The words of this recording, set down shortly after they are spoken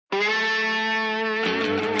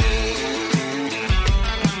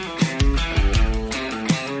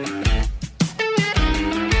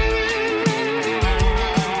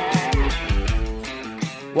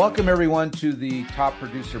Welcome, everyone, to the Top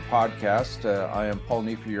Producer Podcast. I am Paul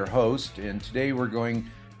Neefer, your host, and today we're going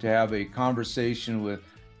to have a conversation with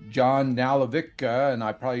John Nalivck, and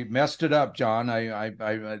I probably messed it up, John.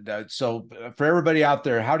 So for everybody out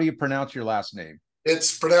there, how do you pronounce your last name?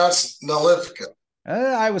 It's pronounced Nalivck.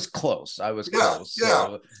 I was close. Close. Yeah.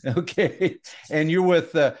 So, okay. And you're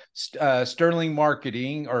with Sterling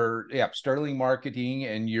Marketing,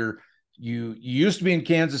 and you used to be in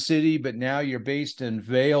Kansas City, but now you're based in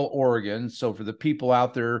Vail, Oregon. So for the people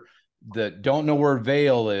out there that don't know where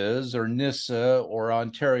Vail is, or Nissa, or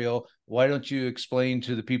Ontario, why don't you explain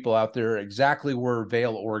to the people out there exactly where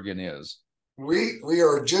Vail, Oregon is? We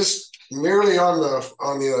are just merely on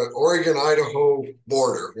the Oregon-Idaho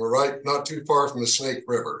border. We're not too far from the Snake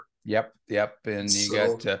River. Yep. And you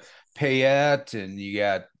got Payette, and you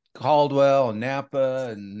got Caldwell and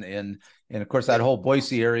Napa, and of course that whole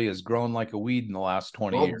Boise area has grown like a weed in the last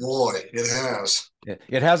 20 years. Oh boy, it has.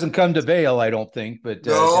 It hasn't come to Vail, I don't think, but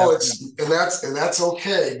no, that's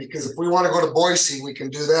okay, because if we want to go to Boise, we can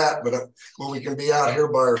do that, but we can be out here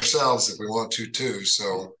by ourselves if we want to too.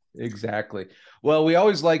 So exactly. Well, we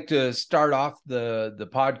always like to start off the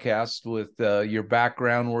podcast with your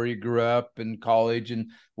background, where you grew up in college, and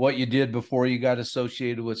what you did before you got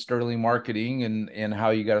associated with Sterling Marketing, and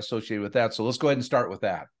how you got associated with that. So let's go ahead and start with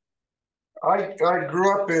that. I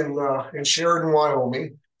grew up in Sheridan,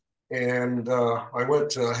 Wyoming, and I went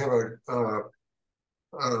to have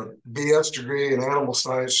a BS degree in animal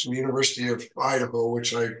science from the University of Idaho,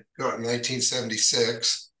 which I got in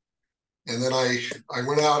 1976. And then I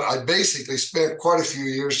went out. I basically spent quite a few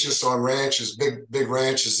years just on ranches, big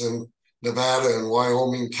ranches in Nevada and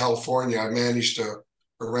Wyoming, California. I managed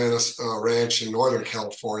ran a ranch in Northern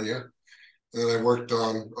California. And then I worked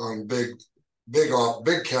on big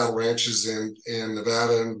cattle ranches in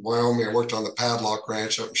Nevada and Wyoming. I worked on the Padlock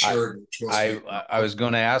Ranch up in Sheridan. I was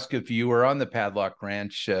going to ask if you were on the Padlock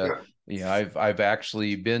Ranch. I've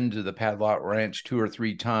actually been to the Padlock Ranch 2 or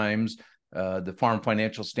 3 times. The Farm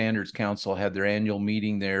Financial Standards Council had their annual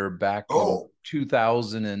meeting there back in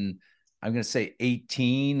 2000, and I'm going to say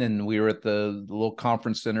 18, and we were at the little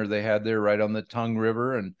conference center they had there right on the Tongue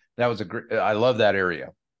River, and that was I love that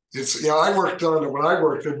area. I worked on it when I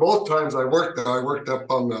worked there. Both times I worked there, I worked up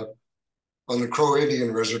on the Crow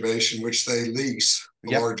Indian Reservation, which they lease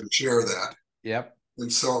a larger share of that. Yep.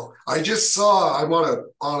 And so I just saw I'm on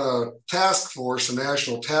a task force, a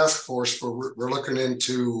national task force, we're looking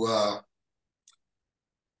into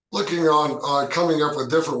on coming up with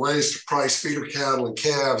different ways to price feeder cattle and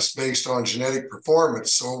calves based on genetic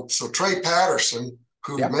performance. So Trey Patterson,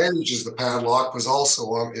 who manages the Padlock, is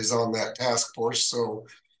on that task force. So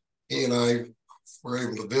he and I were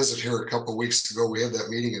able to visit here a couple of weeks ago. We had that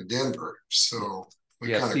meeting in Denver, so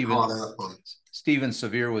we kind of caught up on it. Stephen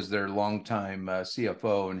Sevier was their longtime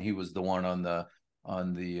CFO, and he was the one on the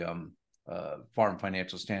Farm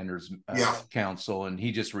Financial Standards Council, and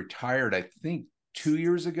he just retired, I think, 2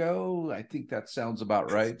 years ago. I think that sounds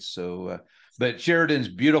about right. So, but Sheridan's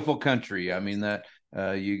beautiful country. I mean, that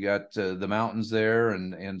you got the mountains there,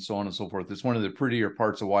 and so on and so forth. It's one of the prettier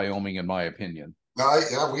parts of Wyoming, in my opinion. I'm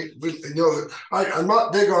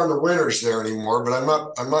not big on the winters there anymore, but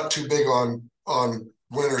I'm not too big on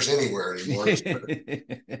winters anywhere anymore.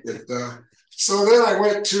 So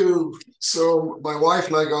then so my wife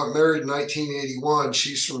and I got married in 1981.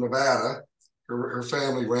 She's from Nevada. Her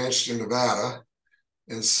family ranched in Nevada.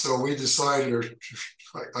 And so we decided, or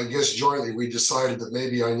I guess jointly, we decided that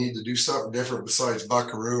maybe I need to do something different besides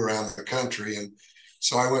buckaroo around the country. And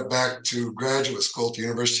so I went back to graduate school at the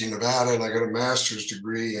University of Nevada, and I got a master's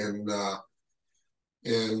degree in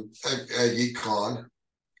ag econ.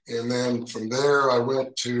 And then from there, I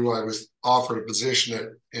was offered a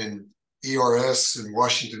position in ERS in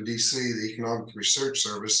Washington, D.C., the Economic Research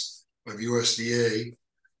Service of USDA.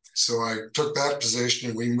 So I took that position,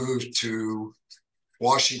 and we moved to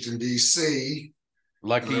Washington, D.C.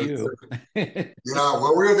 Lucky you.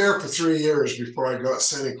 Well, we were there for 3 years before I got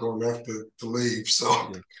cynical enough to leave.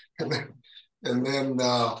 So, and then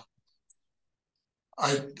I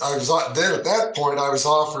was then at that point I was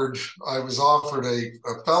offered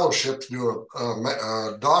a fellowship to do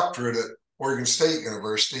a doctorate at Oregon State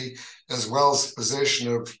University, as well as the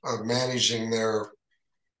position of managing their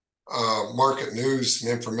market news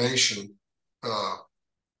and information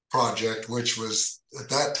project, which was at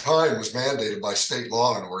that time was mandated by state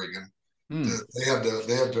law in Oregon. They had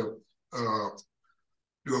to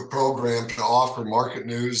do a program to offer market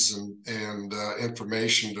news and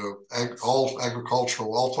information to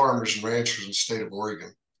all farmers and ranchers in the state of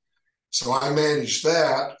Oregon. So I managed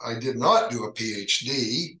that. I did not do a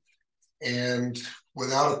PhD, and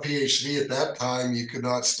without a PhD at that time, you could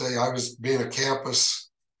not stay. I was being on campus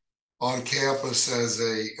as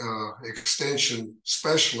a extension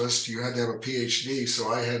specialist. You had to have a PhD, so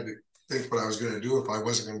I had to think what I was going to do if I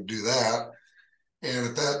wasn't going to do that. And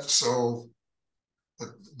about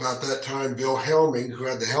that time, Bill Helming, who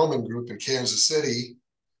had the Helming Group in Kansas City,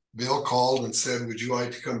 Bill called and said, "Would you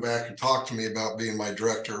like to come back and talk to me about being my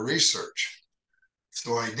director of research?"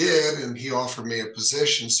 So I did, and he offered me a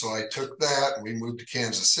position. So I took that, and we moved to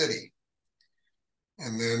Kansas City.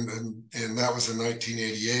 And then, and that was in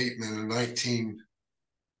 1988. And then in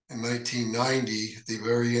 1990, at the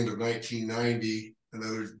very end of 1990,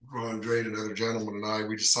 Ron Drake, another gentleman, and I,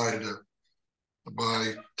 we decided to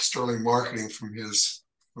buy Sterling Marketing from his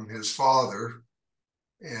father,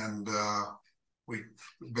 and we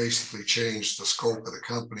basically changed the scope of the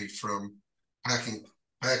company from packing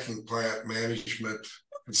plant management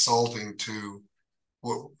consulting to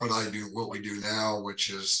what we do now, which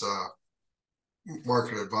is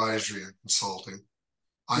market advisory and consulting.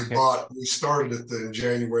 We started it in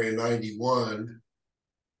January of 91,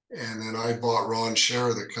 and then I bought Ron's share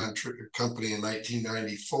of the company in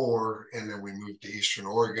 1994, and then we moved to Eastern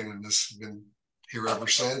Oregon, and this has been here ever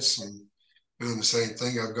since, and doing the same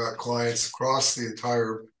thing. I've got clients across the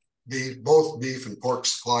entire both beef and pork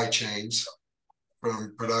supply chains,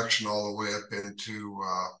 from production all the way up into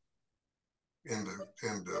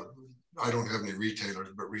I don't have any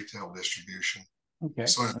retailers, but retail distribution. Okay.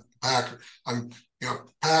 So I'm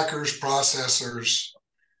packers, processors,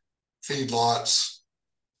 feedlots,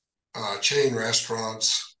 chain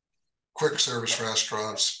restaurants, quick service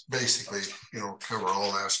restaurants, basically, cover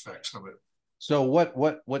all aspects of it. So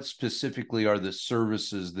what specifically are the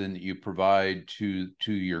services then that you provide to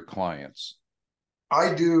your clients?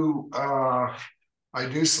 I do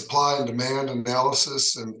supply and demand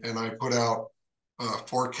analysis, and I put out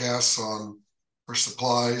forecasts for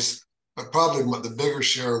supplies. But probably the bigger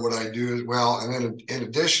share of what I do as well. And then in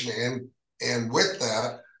addition, and with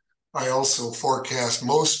that, I also forecast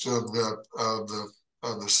most of the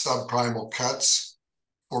subprimal cuts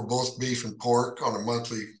for both beef and pork on a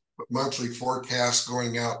monthly forecast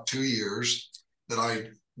going out 2 years that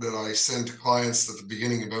I send to clients at the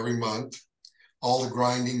beginning of every month. All the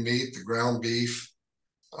grinding meat, the ground beef,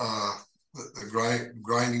 the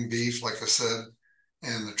grinding beef, like I said,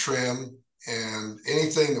 and the trim, and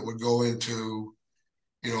anything that would go into,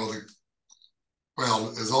 as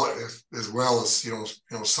well as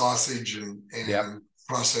sausage and Yep.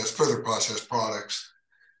 further processed products.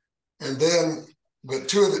 And then, but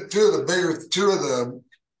two of the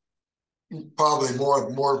probably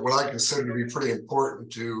more what I consider to be pretty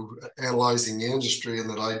important to analyzing the industry, and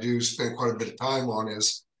that I do spend quite a bit of time on,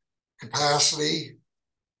 is capacity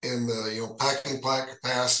in the packing plant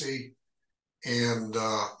capacity and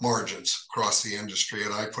margins across the industry.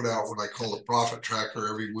 And I put out what I call the profit tracker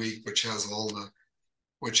every week, which has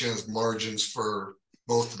margins for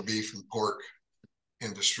both the beef and pork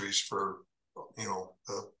industries, for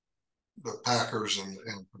the packers and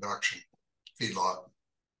production feedlot.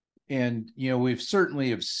 And we've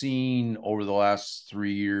certainly have seen over the last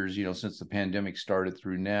 3 years, since the pandemic started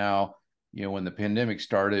through now, when the pandemic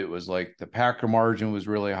started, it was like the packer margin was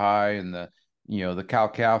really high, and the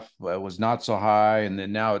cow-calf was not so high, and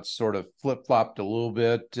then now it's sort of flip-flopped a little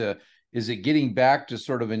bit. Is it getting back to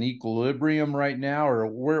sort of an equilibrium right now, or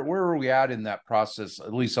where are we at in that process,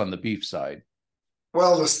 at least on the beef side?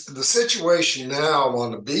 Well, the situation now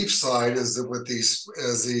on the beef side is that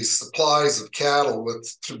as these supplies of cattle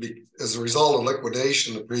as a result of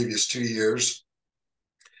liquidation the previous 2 years,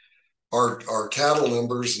 our cattle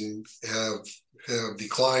numbers have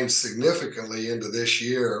declined significantly into this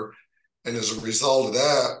year. And as a result of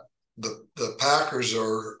that, the packers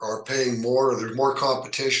are paying more. There's more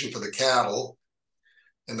competition for the cattle,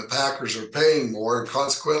 and the packers are paying more. And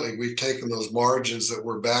consequently, we've taken those margins that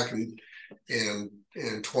were back in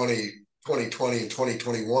 2020 and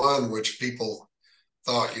 2021, which people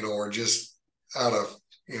thought, were just out of,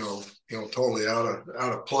 totally out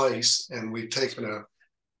of place. And we've taken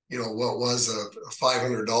what was a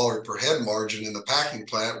 $500 per head margin in the packing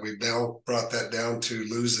plant. We've now brought that down to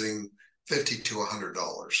losing $50 to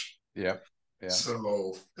 $100. Yeah.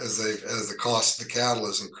 So as the cost of the cattle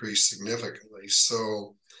has increased significantly,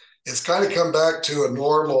 so it's kind of come back to a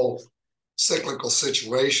normal cyclical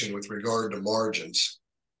situation with regard to margins.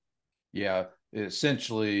 Yeah,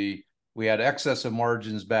 essentially, we had excessive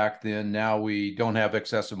margins back then. Now we don't have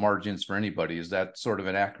excessive margins for anybody. Is that sort of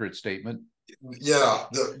an accurate statement? Yeah,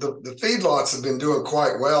 the feedlots have been doing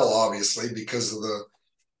quite well, obviously, because of the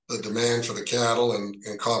demand for the cattle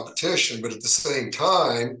and competition. But at the same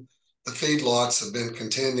time, the feedlots have been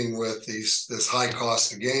contending with this high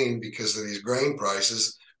cost of gain because of these grain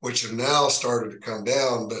prices, which have now started to come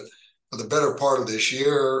down. But for the better part of this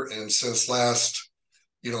year, and since last,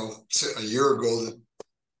 a year ago,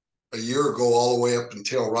 all the way up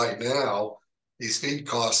until right now, these feed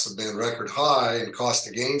costs have been record high, and cost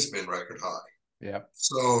of gain's been record high. Yeah.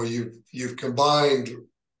 So you've combined,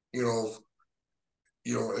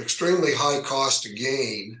 extremely high cost of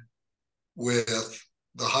gain with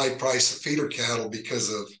the high price of feeder cattle because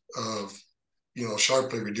of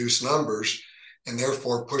sharply reduced numbers, and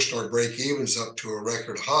therefore pushed our break evens up to a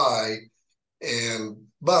record high.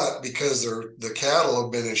 But because the cattle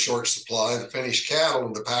have been in short supply, the finished cattle,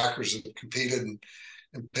 and the packers have competed and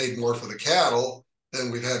paid more for the cattle,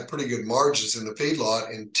 then we've had pretty good margins in the feedlot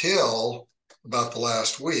until about the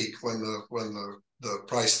last week when the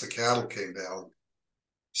price of the cattle came down.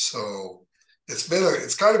 So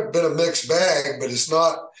it's kind of been a mixed bag, but it's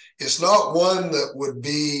not one that would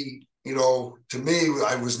be, to me,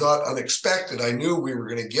 I was not unexpected. I knew we were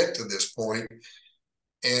going to get to this point.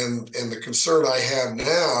 And the concern I have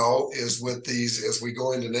now is with these, as we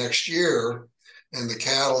go into next year, and the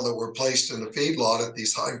cattle that were placed in the feedlot at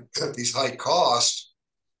these high costs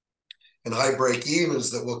and high break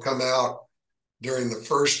evens that will come out during the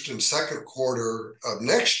first and second quarter of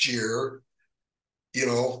next year,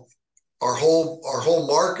 our whole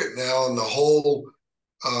market now, and the whole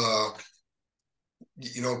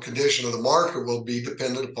condition of the market will be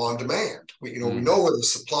dependent upon demand. We know where the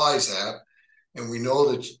supply's at, and we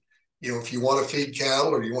know that if you want to feed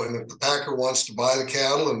cattle, or if the packer wants to buy the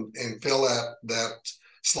cattle and fill that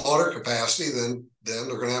slaughter capacity, then they're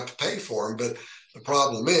going to have to pay for them. But the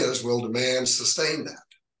problem is, will demand sustain that?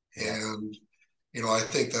 Yeah. And I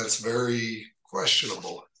think that's very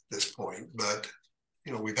questionable at this point. But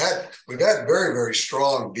we've had very, very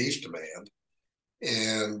strong beef demand,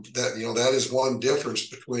 and that is one difference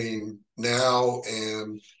between now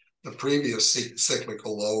and the previous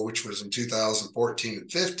cyclical low, which was in 2014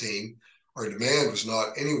 and 15. Our demand was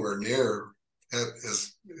not anywhere near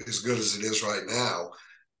as good as it is right now.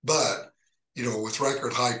 But with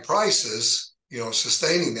record high prices,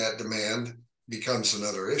 sustaining that demand becomes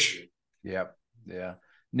another issue. Yep. Yeah.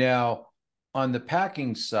 Now, on the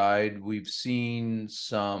packing side, we've seen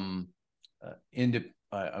some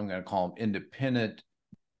I'm going to call them independent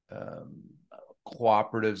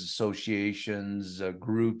cooperatives, associations,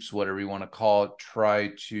 groups, whatever you want to call it, try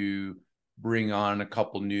to bring on a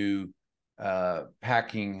couple new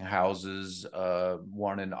packing houses,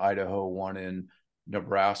 one in Idaho, one in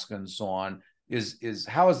Nebraska, and so on.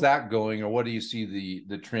 How is that going, or what do you see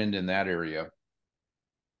the trend in that area?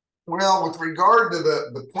 Well, with regard to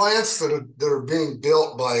the plants that are being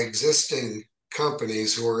built by existing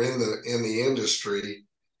companies who are in the industry,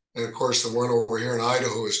 and of course the one over here in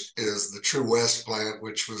Idaho is the True West plant,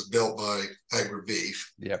 which was built by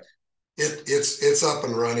Agri-Beef. Yep. It's up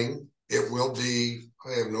and running. It will be.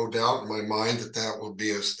 I have no doubt in my mind that will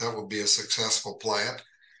be a successful plant,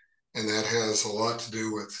 and that has a lot to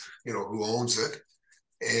do with who owns it,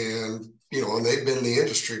 and and they've been in the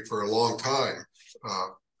industry for a long time.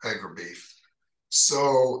 Agri-Beef.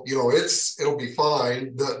 So, it'll be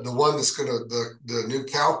fine. The one that's the new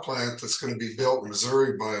cow plant that's going to be built in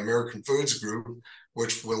Missouri by American Foods Group,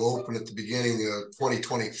 which will open at the beginning of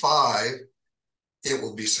 2025, it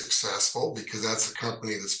will be successful because that's a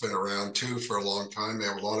company that's been around too for a long time. They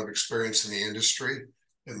have a lot of experience in the industry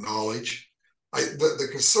and knowledge. The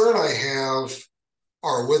concern I have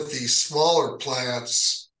are with these smaller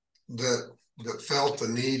plants that felt the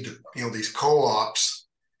need, these co-ops.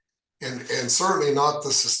 And certainly not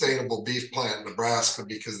the sustainable beef plant in Nebraska,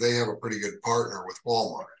 because they have a pretty good partner with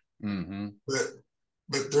Walmart. Mm-hmm.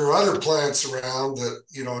 But there are other plants around that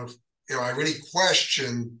I really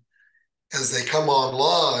question as they come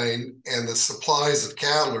online and the supplies of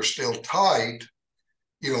cattle are still tight.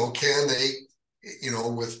 Can they,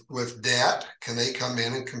 with debt, can they come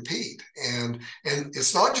in and compete? And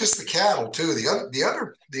it's not just the cattle too. The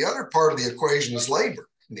other part of the equation is labor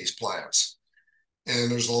in these plants.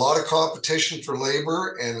 And there's a lot of competition for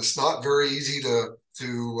labor, and it's not very easy to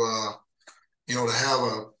have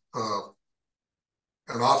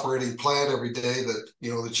an operating plant every day that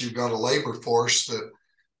that you've got a labor force that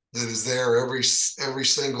is there every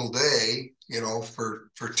single day,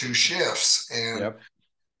 for 2 shifts. And yep.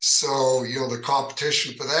 So the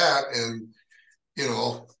competition for that, and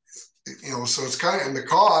so it's kind of, and the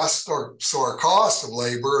cost, our cost of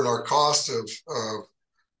labor and our cost of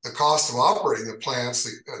the cost of operating the plants,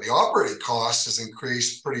 the operating cost has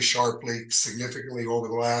increased pretty sharply, significantly over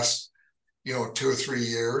the last, 2 or 3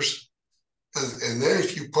 years. And then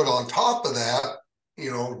if you put on top of that,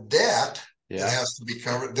 debt that Yeah. has to be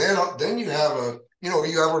covered, then you have a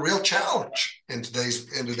real challenge in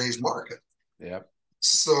today's market. Yep.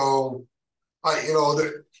 So I you know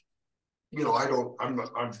that I don't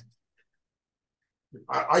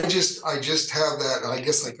I just have that. I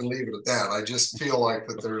guess I can leave it at that. I just feel like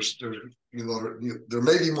that there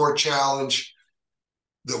may be more challenge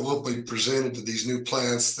that will be presented to these new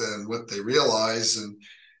plants than what they realize, and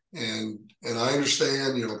I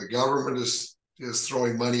understand the government is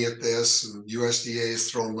throwing money at this, and USDA is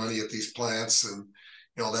throwing money at these plants, and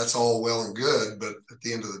that's all well and good, but at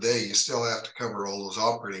the end of the day, you still have to cover all those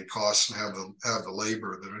operating costs and have the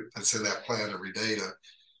labor that's in that plant every day to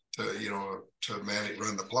manage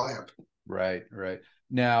run the plant. Right.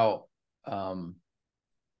 Now,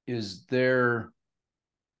 is there,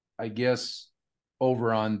 I guess,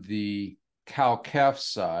 over on the cow-calf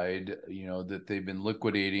side, that they've been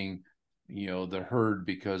liquidating, the herd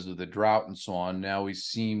because of the drought and so on. Now we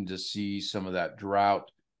seem to see some of that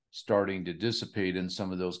drought starting to dissipate in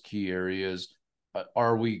some of those key areas.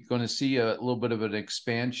 Are we going to see a little bit of an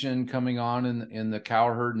expansion coming on in the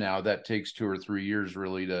cow herd? Now that takes 2 or 3 years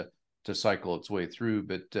really to cycle its way through,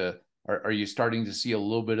 but are you starting to see a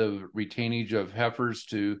little bit of retainage of heifers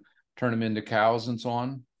to turn them into cows and so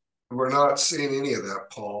on? We're not seeing any of that,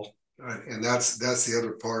 Paul, and that's the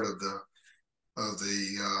other part of the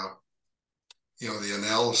the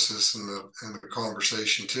analysis and the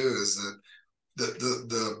conversation too, is that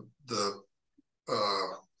the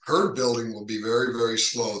herd building will be very, very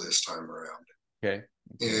slow this time around. Okay.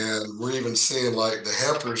 And we're even seeing like the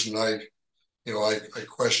heifers, and I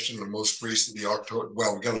questioned the most recent, the October.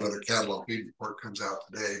 Well, we got another cattle feed report comes out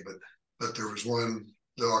today, but there was one,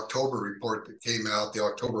 the October report that came out, the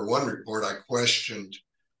October 1 report. I questioned,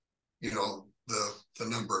 the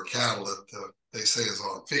number of cattle that they say is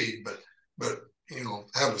on feed, but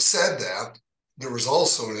having said that, there was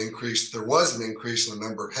also an increase. There was an increase in the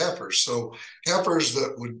number of heifers. So heifers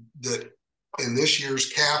that in this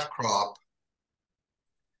year's calf crop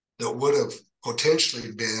that would have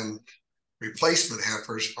potentially been replacement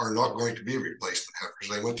heifers are not going to be replacement heifers.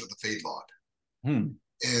 They went to the feedlot.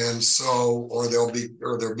 And so, or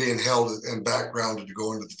they're being held and backgrounded to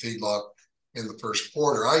go into the feedlot in the first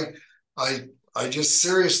quarter. I just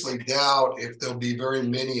seriously doubt if there'll be very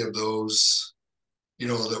many of those,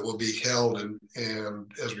 that will be held and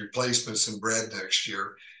as replacements and bred next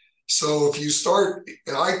year. So if you start,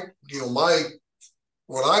 and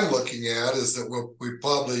what I'm looking at is that we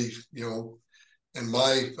probably, in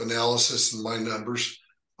my analysis and my numbers,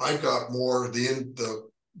 I've got more the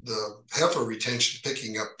heifer retention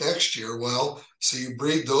picking up next year. Well, so you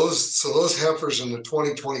breed those heifers in the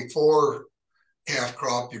 2024 calf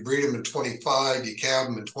crop, you breed them in 25, you calve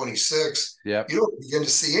them in 26. Yep. You don't begin to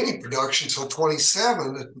see any production until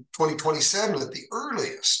 2027 at the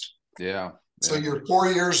earliest. Yeah. So you're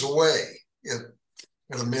 4 years away at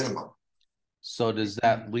a minimum. So does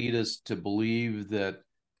that lead us to believe that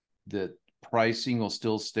pricing will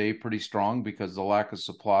still stay pretty strong because of the lack of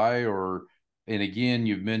supply? And again,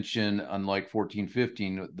 you've mentioned, unlike 14,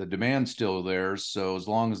 15, the demand's still there. So as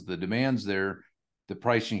long as the demand's there, the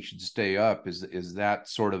pricing should stay up. Is that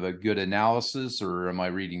sort of a good analysis, or am I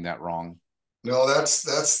reading that wrong? No, that's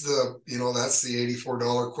the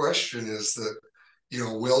 $84 question, is that,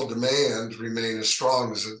 will demand remain as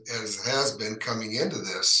strong as it has been coming into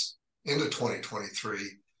 2023?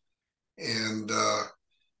 And,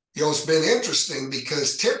 it's been interesting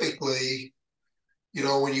because typically,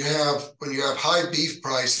 when you have high beef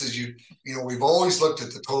prices, we've always looked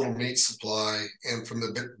at the total meat supply, and from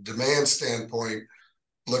the demand standpoint,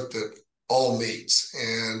 looked at all meats.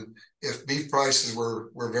 And if beef prices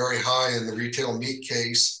were very high in the retail meat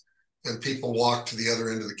case, then people walked to the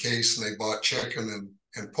other end of the case and they bought chicken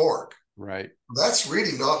and pork. Right. That's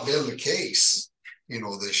really not been the case,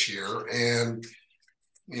 this year. And,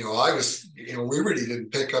 we really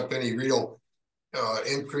didn't pick up any real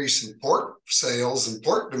increase in pork sales and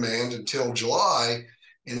pork demand until July,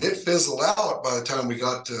 and it fizzled out by the time we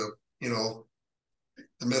got to,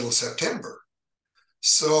 the middle of September.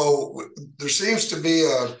 So there seems to be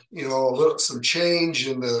some change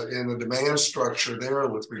in the demand structure there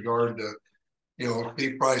with regard to, if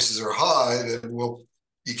beef prices are high, then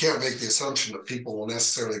you can't make the assumption that people will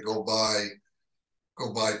necessarily go buy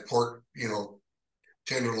pork,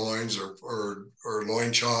 tenderloins or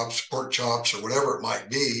loin chops, pork chops, or whatever it might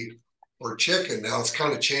be, or chicken. Now it's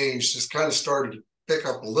kind of changed. It's kind of started to pick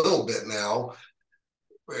up a little bit now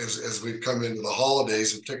as we've come into the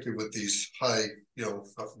holidays, and particularly with these high,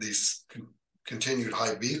 these continued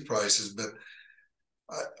high beef prices. But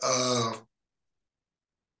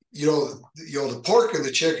the pork and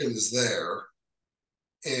the chicken is there,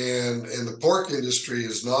 and the pork industry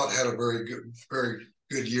has not had a very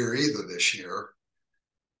good year either this year,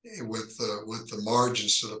 with the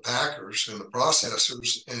margins to the packers and the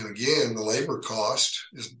processors. And again, the labor cost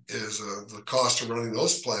is the cost of running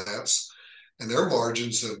those plants, and their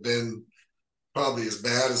margins have been probably as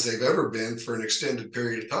bad as they've ever been for an extended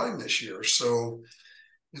period of time this year. So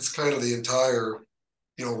it's kind of the entire,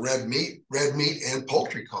 red meat and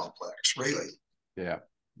poultry complex, really. Yeah.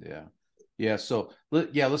 So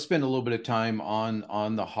let's spend a little bit of time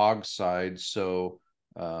on the hog side. So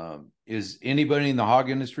is anybody in the hog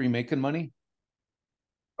industry making money?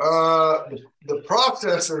 The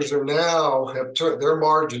processors are now have turned, their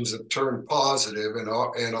margins have turned positive and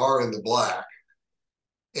are in the black.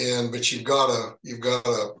 But you've got a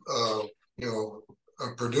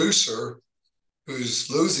producer who's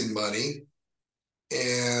losing money.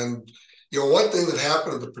 And one thing that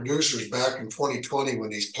happened to the producers back in 2020 when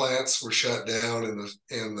these plants were shut down in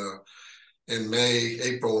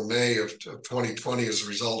April and May of 2020 as a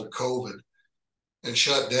result of COVID and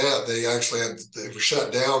shut down, they were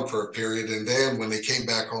shut down for a period. And then when they came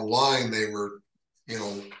back online, they were,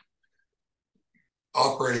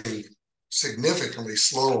 operating significantly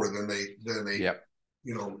slower than they yep.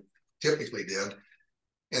 Typically did.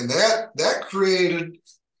 And that created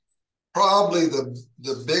probably the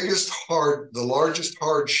largest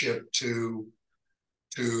hardship to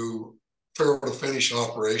farrow to finish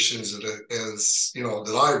operations that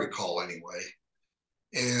I recall anyway.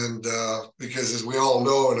 And because as we all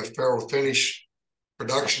know, in a farrow to finish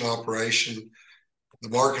production operation, the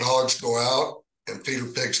market hogs go out and feeder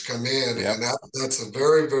pigs come in, yep. and that's a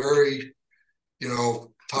very, very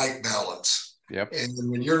tight balance. Yep. And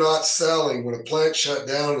when you're not selling, when a plant shut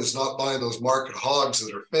down is not buying those market hogs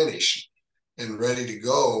that are finished and ready to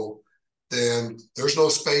go, then there's no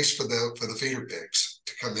space for the feeder pigs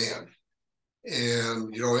to come in.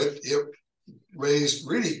 And it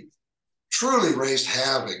truly raised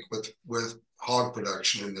havoc with hog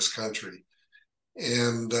production in this country.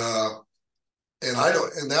 And it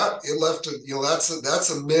left that's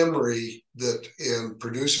a memory that in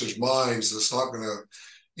producers' minds that's not going to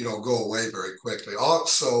go away very quickly.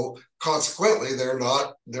 Also, consequently, they have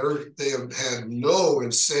had no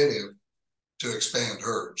incentive to expand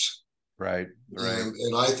herds. Right.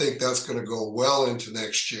 And I think that's going to go well into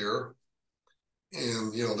next year.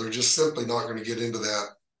 And they're just simply not going to get into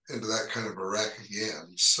that kind of a wreck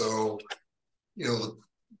again. So,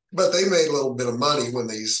 but they made a little bit of money when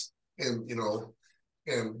these, and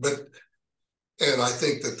I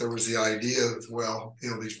think that there was the idea of, well,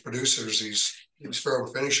 these producers, these farrow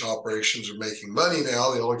to finish operations are making money now,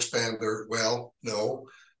 they'll expand no,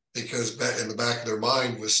 because in the back of their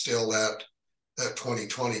mind was still that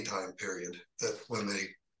 2020 time period, that when they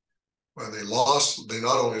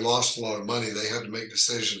not only lost a lot of money, they had to make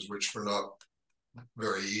decisions which were not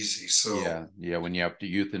very easy. So yeah, when you have to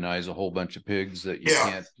euthanize a whole bunch of pigs that you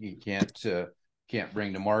can't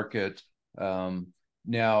bring to market.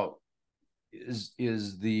 Now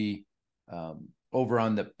is the over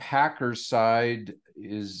on the Packers side,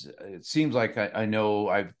 it seems like I know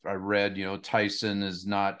I read Tyson is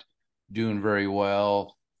not doing very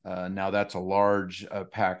well. Now that's a large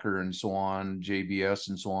packer and so on, JBS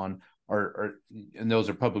and so on, and those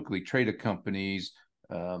are publicly traded companies.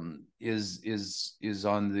 Is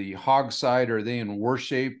on the hog side, are they in worse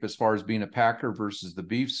shape as far as being a packer versus the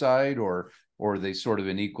beef side, or are they sort of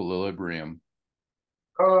in equilibrium?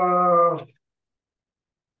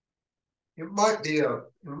 It might be a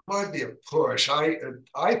push. I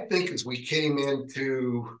think as we came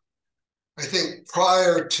into, I think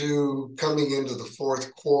prior to coming into the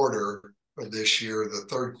fourth quarter of this year, the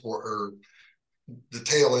third quarter, the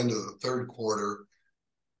tail end of the third quarter,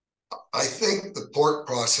 I think the pork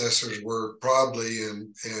processors were probably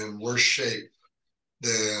in worse shape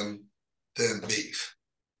than beef.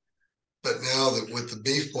 But now that with the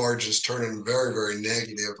beef margins turning very, very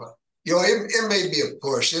negative, it may be a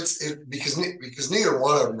push. Because neither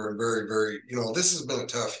one of them are very, very, this has been a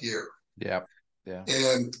tough year. Yeah.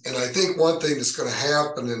 And I think one thing that's going to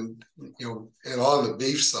happen, and on the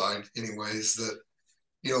beef side, anyways, that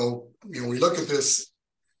we look at this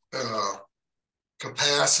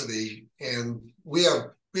capacity, and we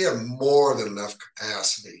have more than enough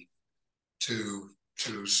capacity to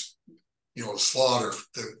slaughter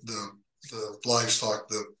the livestock,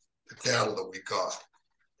 the cattle that we've got.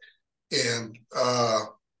 And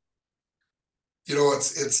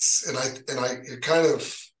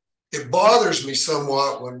it bothers me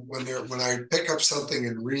somewhat when I pick up something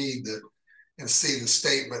and read that and see the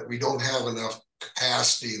statement, we don't have enough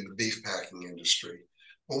capacity in the beef packing industry.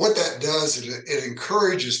 Well, what that does is it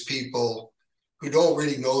encourages people who don't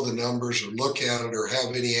really know the numbers or look at it or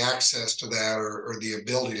have any access to that or the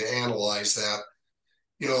ability to analyze that,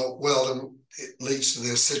 well, then it leads to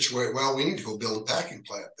this situation. Well, we need to go build a packing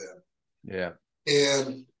plant then. Yeah.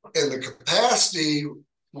 And the capacity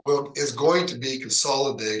is going to be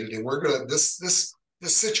consolidated, and we're going to this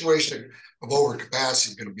situation of overcapacity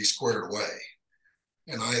is going to be squared away.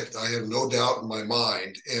 And I have no doubt in my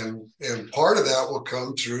mind, and part of that will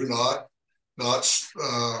come through not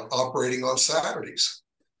operating on Saturdays.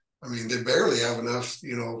 I mean, they barely have enough,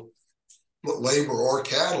 labor or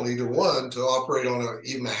cattle, either one, to operate on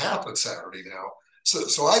even a half a Saturday now.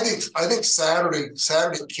 So I think Saturday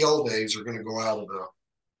kill days are going to go out of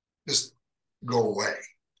just go away,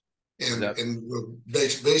 and we'll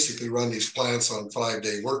basically run these plants on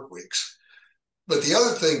 5-day work weeks. But the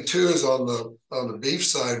other thing too is on the beef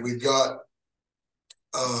side, we've got,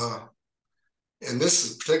 and this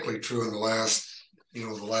is particularly true in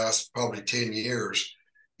the last probably 10 years,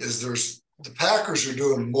 is the packers are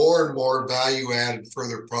doing more and more value added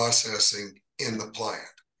further processing in the plant,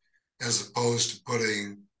 as opposed to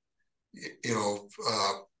putting,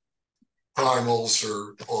 primals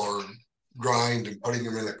or grind and putting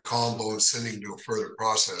them in a combo and sending them to a further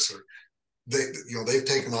processor. They've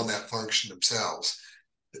taken on that function themselves.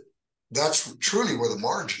 That's truly where the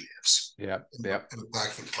margin is. Yeah. In the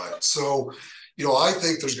packing plant. So, I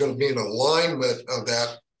think there's going to be an alignment of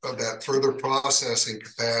that further processing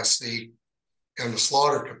capacity and the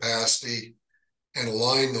slaughter capacity, and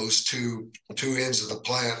align those two ends of the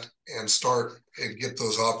plant and start and get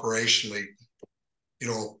those operationally,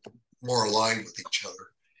 more aligned with each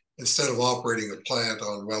other. Instead of operating a plant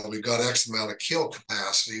on, well, we've got X amount of kill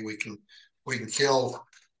capacity, we can kill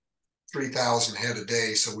 3,000 head a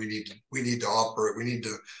day, so we need to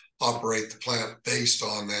operate the plant based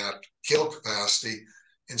on that kill capacity.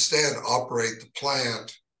 Instead, operate the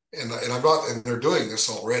plant, and they're doing this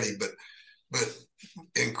already, but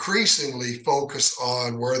increasingly focus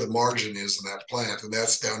on where the margin is in that plant, and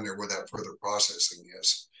that's down there where that further processing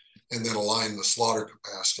is, and then align the slaughter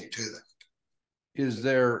capacity to that. Is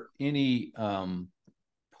there any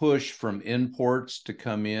push from imports to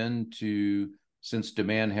come in since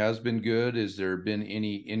demand has been good? Has there been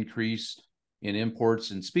any increase in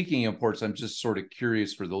imports? And speaking of imports, I'm just sort of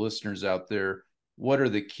curious for the listeners out there, what are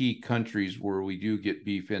the key countries where we do get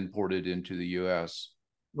beef imported into the U.S.?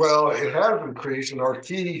 Well, it has increased, and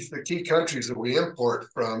the key countries that we import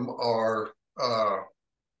from are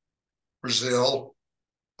Brazil,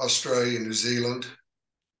 Australia, New Zealand,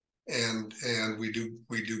 and we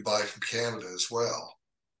do buy from Canada as well.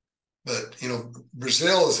 But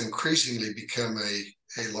Brazil has increasingly become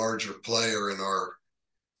a larger player in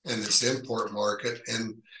this import market,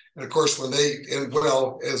 and of course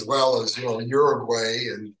as well as Uruguay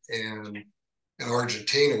and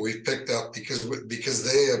Argentina, we've picked up because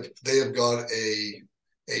they have got a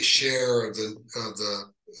share of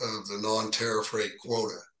the non-tariff rate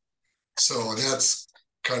quota. So, and that's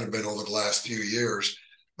kind of been over the last few years,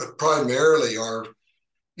 but primarily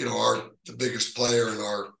the biggest player in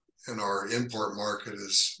our import market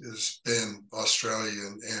has been Australia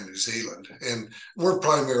and New Zealand, and we're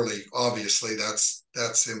primarily, obviously,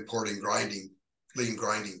 that's importing lean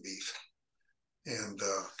grinding beef, and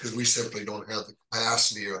because we simply don't have the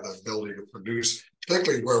capacity or the ability to produce,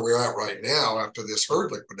 particularly where we're at right now after this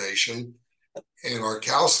herd liquidation, and our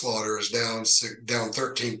cow slaughter is down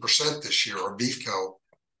 13% this year, our beef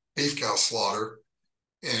cow slaughter,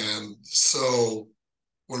 and so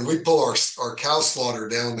when we pull our cow slaughter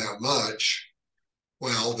down that much,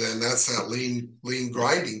 well, then that's that lean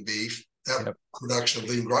grinding beef. That production of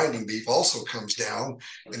lean grinding beef also comes down,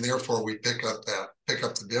 and therefore we pick up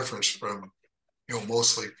the difference from,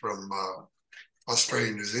 mostly from Australia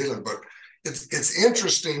and New Zealand. But it's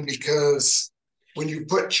interesting because when you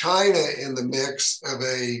put China in the mix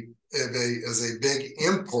as a big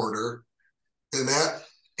importer, then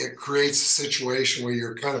it creates a situation where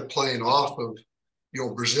you're kind of playing off of,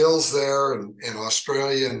 Brazil's there and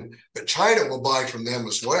Australia, but China will buy from them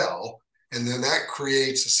as well. And then that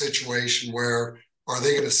creates a situation where, are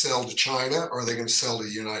they going to sell to China or are they going to sell to the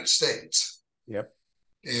United States? Yep.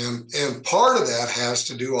 And part of that has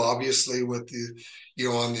to do, obviously, with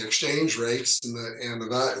on the exchange rates, and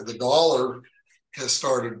the dollar has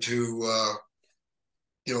started to,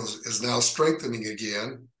 is now strengthening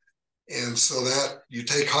again. And so that you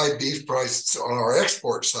take high beef prices on our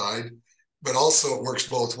export side, but also it works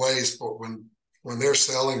both ways. But when they're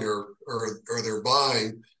selling or they're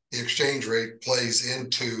buying, the exchange rate plays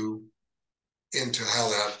into how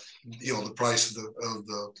that, the price of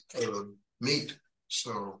the meat.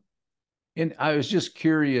 So, and I was just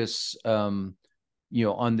curious,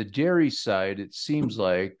 on the dairy side, it seems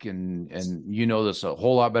like, and you know this a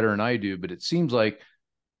whole lot better than I do, but it seems like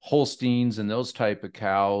Holsteins and those type of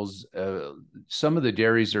cows, some of the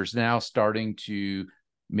dairies are now starting to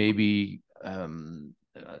maybe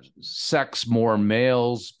sex more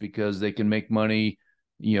males because they can make money,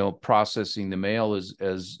 processing the male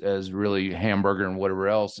as really hamburger and whatever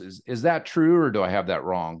else. Is that true, or do I have that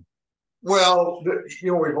wrong? Well,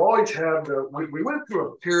 we've always had we went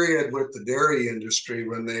through a period with the dairy industry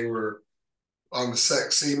when they were on the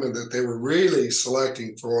sex semen that they were really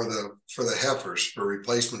selecting for the heifers, for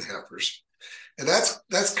replacement heifers. And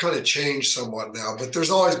that's kind of changed somewhat now, but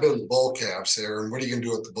there's always been the bull calves there. And what are you going to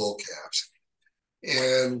do with the bull calves?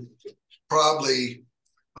 And probably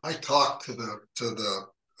I talked to the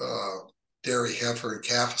Dairy Heifer and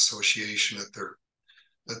Calf Association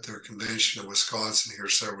at their convention in Wisconsin here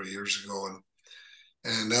several years ago,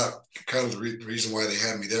 and that kind of the reason why they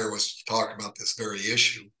had me there was to talk about this very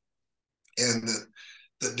issue. And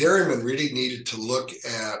the dairymen really needed to look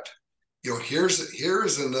at,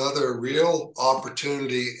 here's another real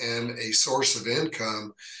opportunity and a source of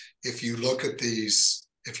income. If you look at these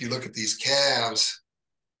calves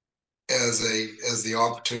as the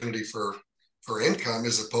opportunity for income,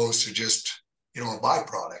 as opposed to just, a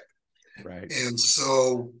byproduct. Right. And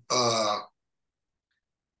so,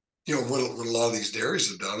 what a lot of these dairies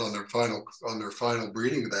have done on their final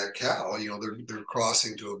breeding of that cow, they're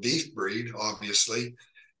crossing to a beef breed, obviously,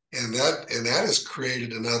 and that has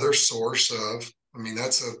created another source of. I mean,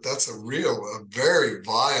 that's a very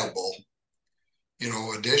viable,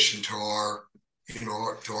 addition to our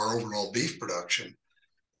overall beef production.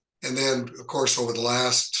 And then, of course, over the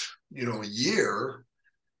last year,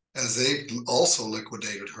 as they've also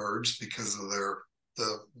liquidated herds because of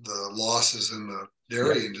the losses in the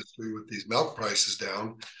dairy industry with these milk prices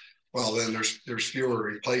down, well, then there's fewer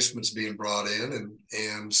replacements being brought in,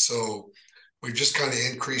 and so we've just kind of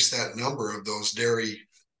increased that number of those dairy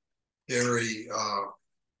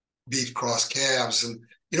beef cross calves. And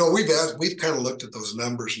we've kind of looked at those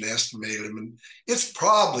numbers and estimated them, and it's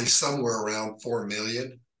probably somewhere around 4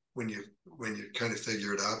 million when you kind of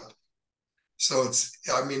figure it up. So that's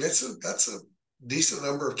a decent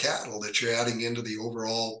number of cattle that you're adding into the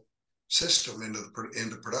overall system,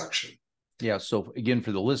 into production. Yeah. So again,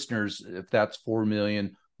 for the listeners, if that's 4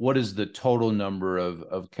 million, what is the total number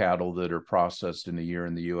of cattle that are processed in a year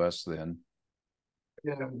in the U.S. then?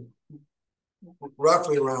 Yeah,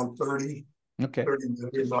 roughly around 30. Okay. 30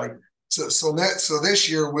 million. Like so this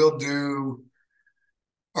year we'll do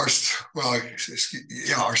our fed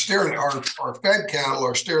cattle,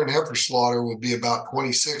 our steer and heifer slaughter will be about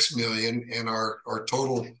 26 million, and our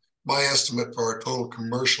total, my estimate for our total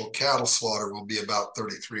commercial cattle slaughter will be about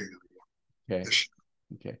 33 million. Okay.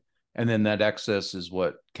 Okay. And then that excess is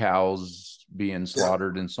what, cows being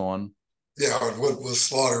slaughtered and so on? Yeah, we'll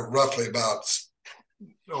slaughter roughly about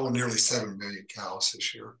nearly 7 million cows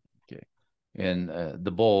this year. Okay. And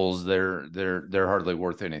the bulls, they're hardly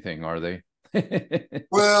worth anything, are they?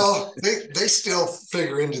 Well, they still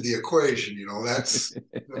figure into the equation, that's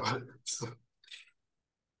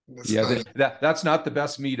that's not the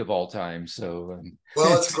best meat of all time. So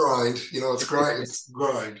well, it's grind, it's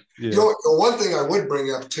grind. Yeah. One thing I would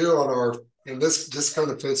bring up too and this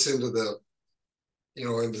kind of fits into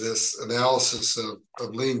into this analysis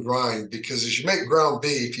of lean grind, because as you make ground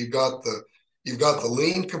beef, you've got the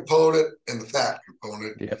lean component and the fat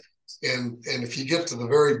component. Yep. And if you get to the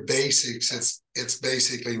very basics, it's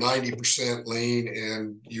basically 90% lean,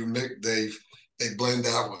 and they blend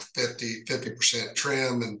that with 50%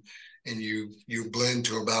 trim, and you blend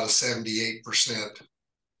to about a 78%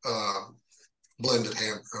 blended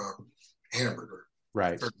hamburger,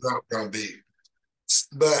 right, or ground beef.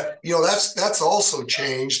 But that's also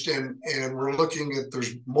changed, and we're looking at,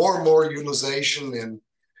 there's more and more utilization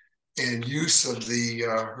and use of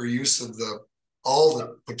all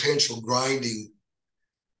the potential grinding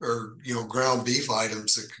or ground beef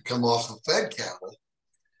items that could come off of fed cattle,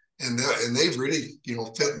 and they've really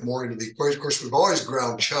fit more into the equation. Of course, we've always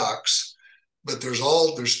ground chucks, but there's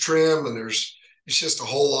trim, and it's just a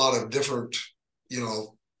whole lot of different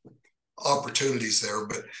opportunities there.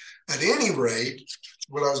 But at any rate,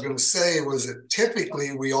 what I was going to say was that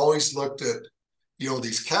typically we always looked at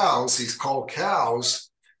these cows, these cull cows,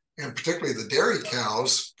 and particularly the dairy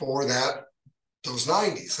cows, for those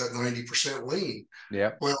 90s, that 90% lean.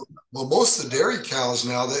 Yeah. Well, most of the dairy cows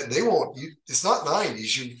now, they won't. It's not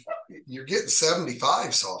 90s. You're getting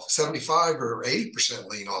 75 or 80%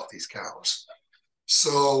 lean off these cows.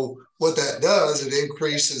 So what that does, it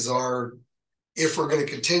increases if we're going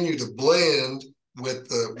to continue to blend with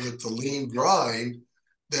the lean grind,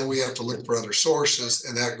 then we have to look for other sources,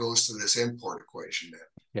 and that goes to this import equation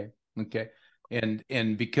now. Okay.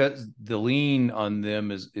 And because the lean on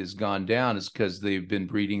them is gone down, is because they've been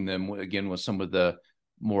breeding them again with some of the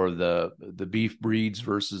more of the beef breeds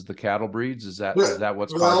versus the cattle breeds. Is that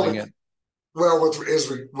what's causing it? Well,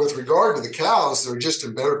 with regard to the cows, they're just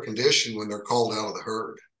in better condition when they're called out of the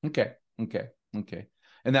herd. Okay.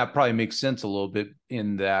 And that probably makes sense a little bit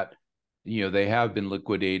in that, they have been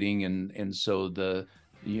liquidating, and so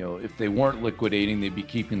if they weren't liquidating, they'd be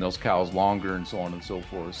keeping those cows longer and so on and so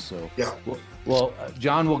forth. So yeah. Well,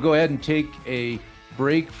 John, we'll go ahead and take a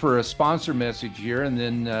break for a sponsor message here, and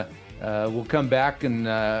then we'll come back and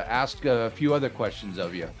ask a few other questions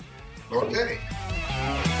of you. Okay.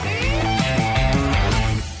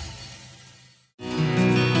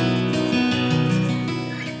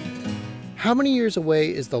 How many years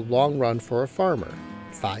away is the long run for a farmer?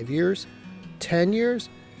 5 years? 10 years?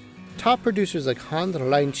 Top producers like Hans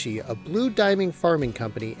Reinche of Blue Diamond Farming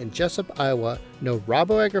Company in Jessup, Iowa, know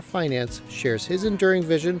RoboAgri Finance shares his enduring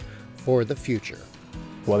vision for the future.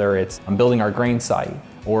 Whether it's building our grain site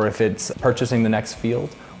or if it's purchasing the next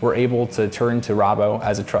field, we're able to turn to Robo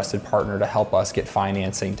as a trusted partner to help us get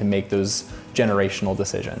financing to make those generational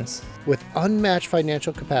decisions. With unmatched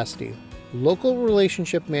financial capacity, local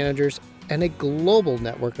relationship managers, and a global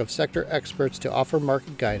network of sector experts to offer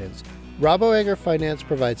market guidance, RoboAgri Finance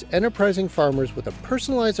provides enterprising farmers with a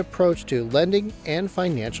personalized approach to lending and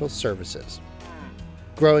financial services.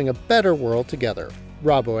 Growing a better world together,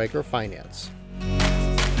 RoboAgri Finance.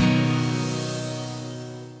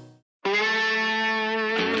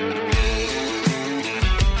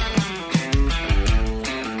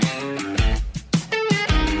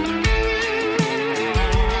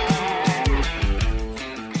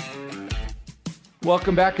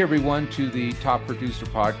 Welcome back, everyone, to the Top Producer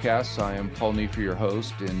Podcast. I am Paul Neefer, your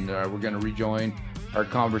host, and we're going to rejoin our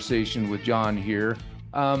conversation with John here.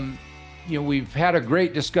 We've had a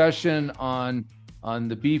great discussion on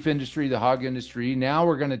the beef industry, the hog industry. Now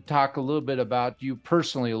we're going to talk a little bit about you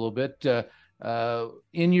personally a little bit.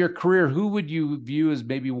 In your career, who would you view as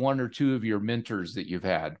maybe one or two of your mentors that you've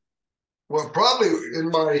had? Well, probably in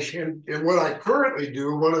what I currently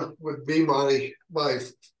do, one would be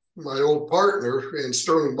my old partner in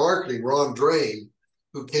Sterling Marketing, Ron Drain,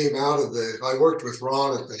 who came out of I worked with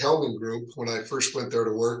Ron at the Helming Group when I first went there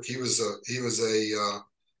to work. He was a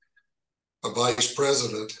vice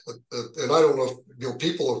president, and I don't know if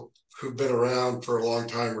people who've been around for a long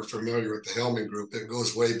time are familiar with the Helming Group. It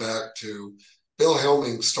goes way back to Bill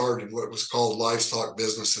Helming started what was called Livestock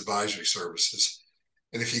Business Advisory Services,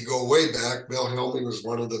 and if you go way back, Bill Helming was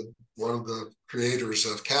one of the creators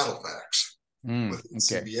of CattleFax. With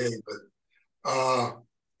CBA, but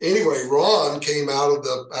anyway, Ron came out of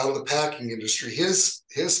the packing industry.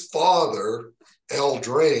 His father, Al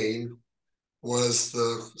Drain, was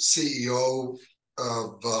the CEO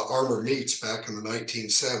of Armor Meats back in the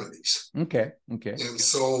 1970s. Okay. And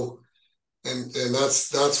so, and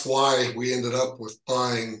that's why we ended up with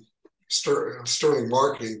buying Sterling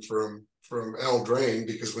Marketing from Al Drain,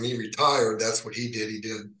 because when he retired, that's what he did. He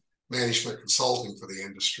did management consulting for the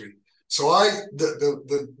industry. So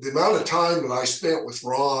the amount of time that I spent with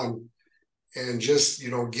Ron and just,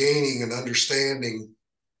 gaining an understanding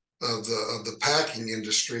of the packing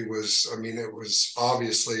industry was, it was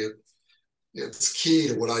obviously it's key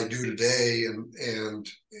to what I do today. And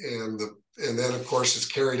then of course it's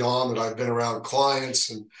carried on that I've been around clients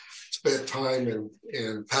and spent time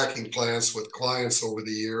in packing plants with clients over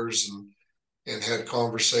the years and had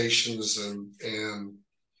conversations and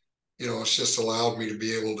it's just allowed me to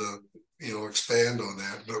be able to expand on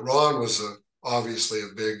that. But Ron was obviously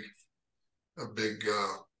a big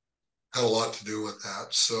had a lot to do with that.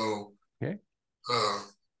 So, okay.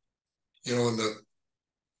 In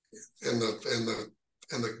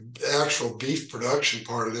the actual beef production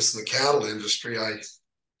part of this in the cattle industry, I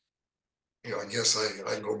guess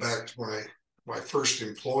I go back to my first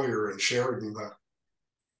employer in Sheridan,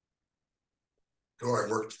 who I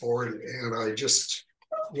worked for, and I just,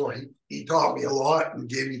 he taught me a lot and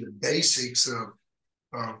gave me the basics of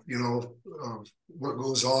what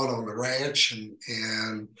goes on the ranch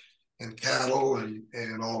and cattle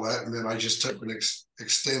and all that. And then I just took an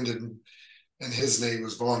extended, and his name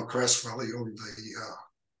was Vaughn Cresswell. He owned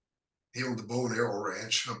the Bow and Arrow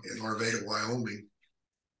Ranch up in Arvada, Wyoming.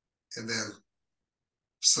 And then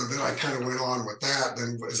I kind of went on with that.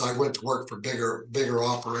 Then as I went to work for bigger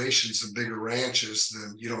operations and bigger ranches,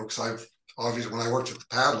 then, because obviously when I worked at the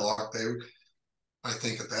Padlock, I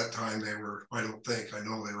think at that time I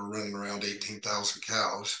know they were running around 18,000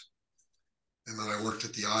 cows. And then I worked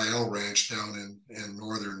at the IL ranch down in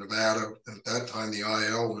northern Nevada. And at that time, the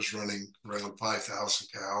IL was running around 5,000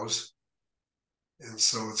 cows. And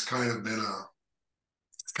so it's kind of been a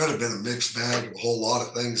mixed bag of a whole lot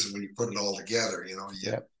of things. And when you put it all together, you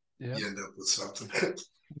end up with something.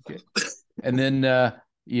 Okay. And then,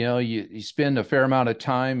 you spend a fair amount of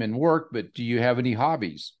time in work, but do you have any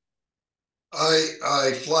hobbies?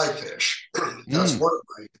 I fly fish. That's one of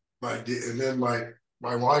my and then my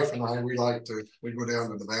wife and I, we go down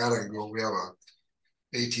to Nevada and we have a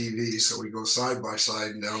ATV, so we go side by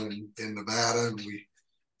side down in Nevada, and we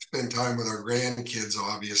spend time with our grandkids,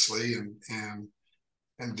 obviously, and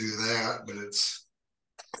do that. But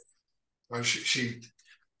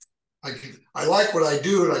I like what I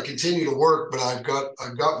do, and I continue to work. But I've got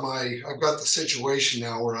the situation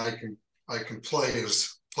now where I can play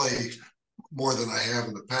more than I have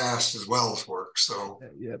in the past, as well as work. So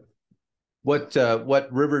yep. What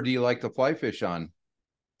river do you like to fly fish on?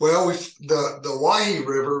 Well, the Wahi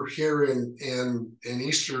River here in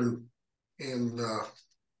eastern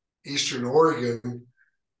Oregon,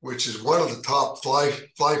 which is one of the top fly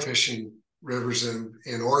fishing rivers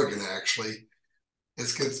in Oregon. Actually,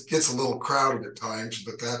 it gets a little crowded at times,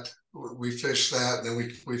 but we fish that, and then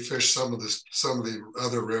we fish some of the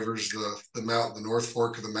other rivers, the North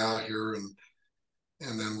Fork of the Mount here, and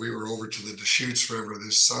then we were over to the Deschutes River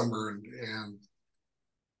this summer and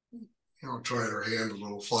tried our hand a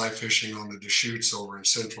little fly fishing on the Deschutes over in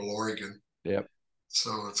Central Oregon. Yep.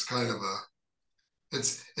 So it's kind of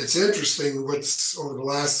it's interesting what's over the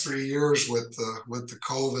last 3 years with the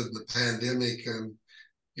COVID and the pandemic, and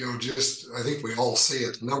I think we all see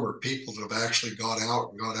it, the number of people that have actually got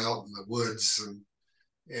out in the woods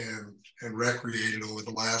and recreated over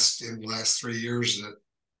the last 3 years, that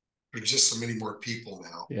there's just so many more people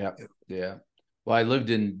now. Yeah. Yeah. Well, I lived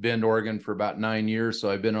in Bend, Oregon for about 9 years, so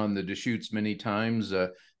I've been on the Deschutes many times. I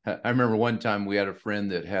remember one time we had a friend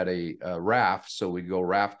that had a raft, so we'd go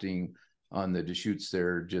rafting on the Deschutes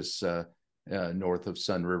there, just north of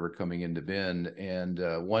Sun River coming into Bend. And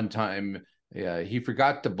one time he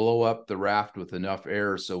forgot to blow up the raft with enough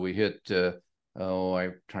air, so we hit I'm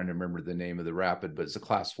trying to remember the name of the rapid, but it's a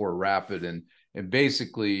class 4 rapid, and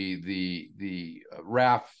basically the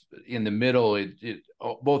raft in the middle,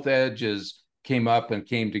 both edges came up and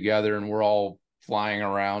came together, and we're all flying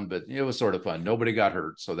around, but it was sort of fun. Nobody got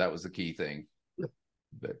hurt, so that was the key thing.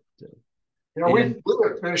 But we have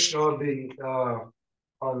fished on the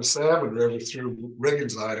Salmon River through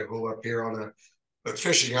Riggins, Idaho, up here but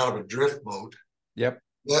fishing out of a drift boat. Yep.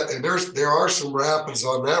 And there are some rapids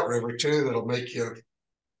on that river too that'll make you,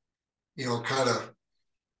 kind of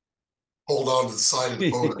hold on to the side of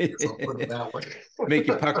the boat. I'll put it that way. Make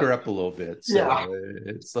you pucker up a little bit. So yeah.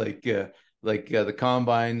 It's like the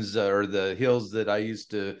combines or the hills that I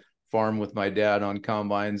used to farm with my dad on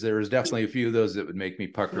combines. There was definitely a few of those that would make me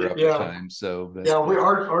pucker up at times. So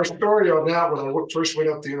our story on that, when I first went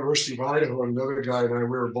up to the University of Idaho, another guy and I, we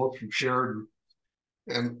were both from Sheridan,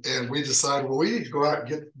 and we decided, well, we need to go out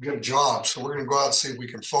and get a job. So we're going to go out and see if we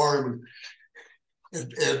can farm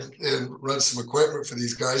and run some equipment for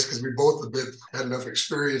these guys, because we both had enough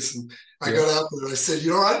experience. And I got out there and I said,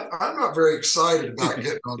 I'm not very excited about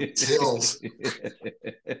getting on these hills.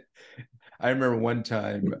 I remember one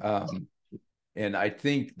time, and I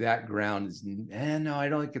think that ground is, no, I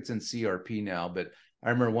don't think it's in CRP now, but I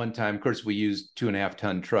remember one time, of course, we used 2.5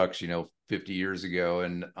 ton trucks, 50 years ago,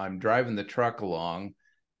 and I'm driving the truck along,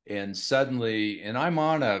 and suddenly, and I'm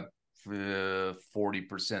on a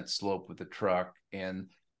 40% slope with the truck, and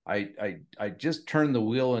I just turned the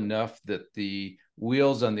wheel enough that the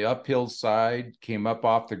wheels on the uphill side came up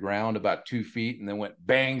off the ground about 2 feet and then went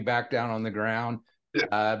bang back down on the ground.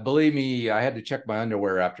 Believe me, I had to check my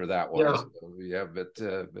underwear after that one. But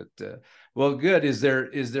well, good. Is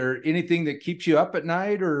there anything that keeps you up at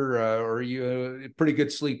night, or are you a pretty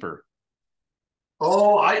good sleeper?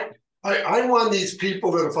 Oh, I'm one of these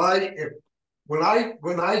people that when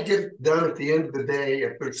I get done at the end of the day,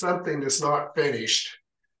 if there's something that's not finished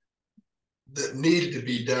that needed to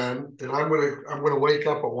be done, then I'm gonna wake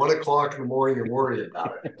up at 1 o'clock in the morning and worry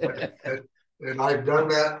about it. And I've done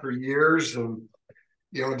that for years, and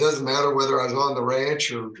it doesn't matter whether I was on the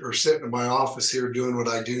ranch or sitting in my office here doing what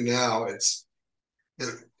I do now.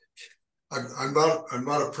 I'm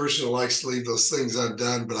not a person who likes to leave those things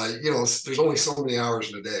undone, but there's only so many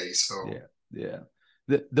hours in a day. So yeah.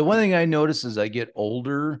 The one thing I notice as I get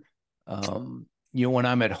older, when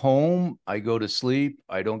I'm at home, I go to sleep.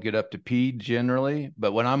 I don't get up to pee generally,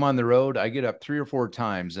 but when I'm on the road, I get up 3 or 4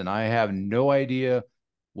 times, and I have no idea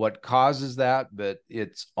what causes that, but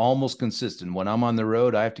it's almost consistent. When I'm on the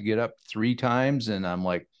road, I have to get up 3 times, and I'm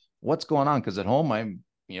like, what's going on? Because at home, I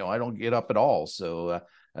don't get up at all. So,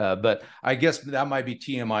 but I guess that might be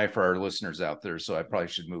TMI for our listeners out there. So I probably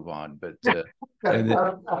should move on. But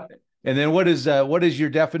and then what is your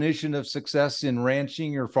definition of success in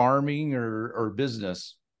ranching or farming or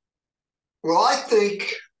business? Well, I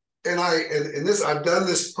think, and I've done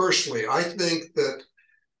this personally. I think that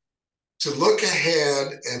to look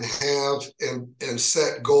ahead and have and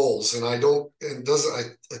set goals, I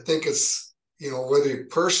think it's, whether you're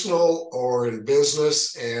personal or in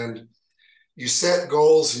business, and you set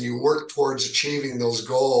goals and you work towards achieving those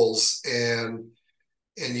goals, and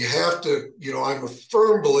you have to, I'm a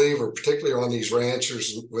firm believer, particularly on these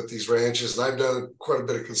ranchers, with these ranches, and I've done quite a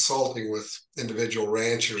bit of consulting with individual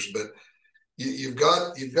ranchers, but you've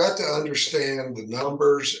got to understand the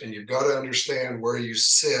numbers, and you've got to understand where you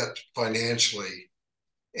sit financially.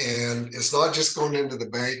 And it's not just going into the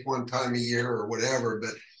bank one time a year or whatever,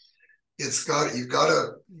 but you've got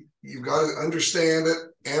to understand it,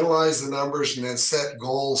 analyze the numbers, and then set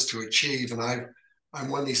goals to achieve. And I'm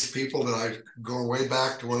one of these people that I've gone way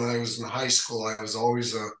back to when I was in high school. I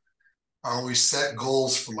always set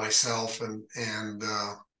goals for myself, and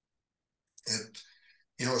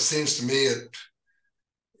it seems to me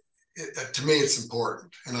it's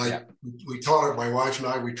important. And we taught it, my wife and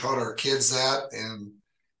I, we taught our kids that, and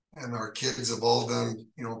our kids have all done,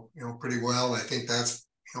 pretty well. And I think that's,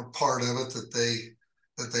 part of it,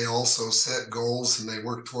 that they also set goals and they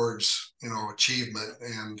work towards, achievement,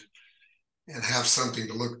 and have something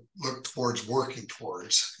to look towards, working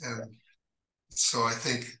towards. And so I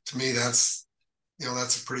think, to me, that's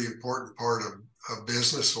a pretty important part of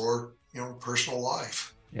business or, personal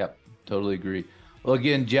life. Yep, totally agree. Well,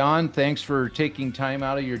 again, John, thanks for taking time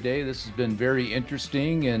out of your day. This has been very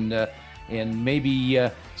interesting, and maybe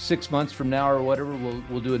 6 months from now or whatever,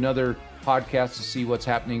 we'll do another podcast to see what's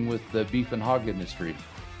happening with the beef and hog industry.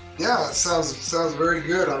 Yeah, it sounds very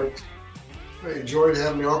good. I enjoyed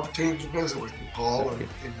having the opportunity to visit with you, Paul,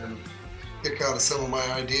 and pick out some of my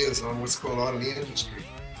ideas on what's going on in the industry.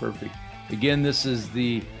 Perfect. Again, this is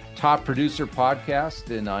the Top Producer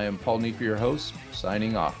Podcast, and I am Paul Neefer, your host,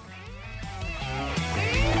 signing off.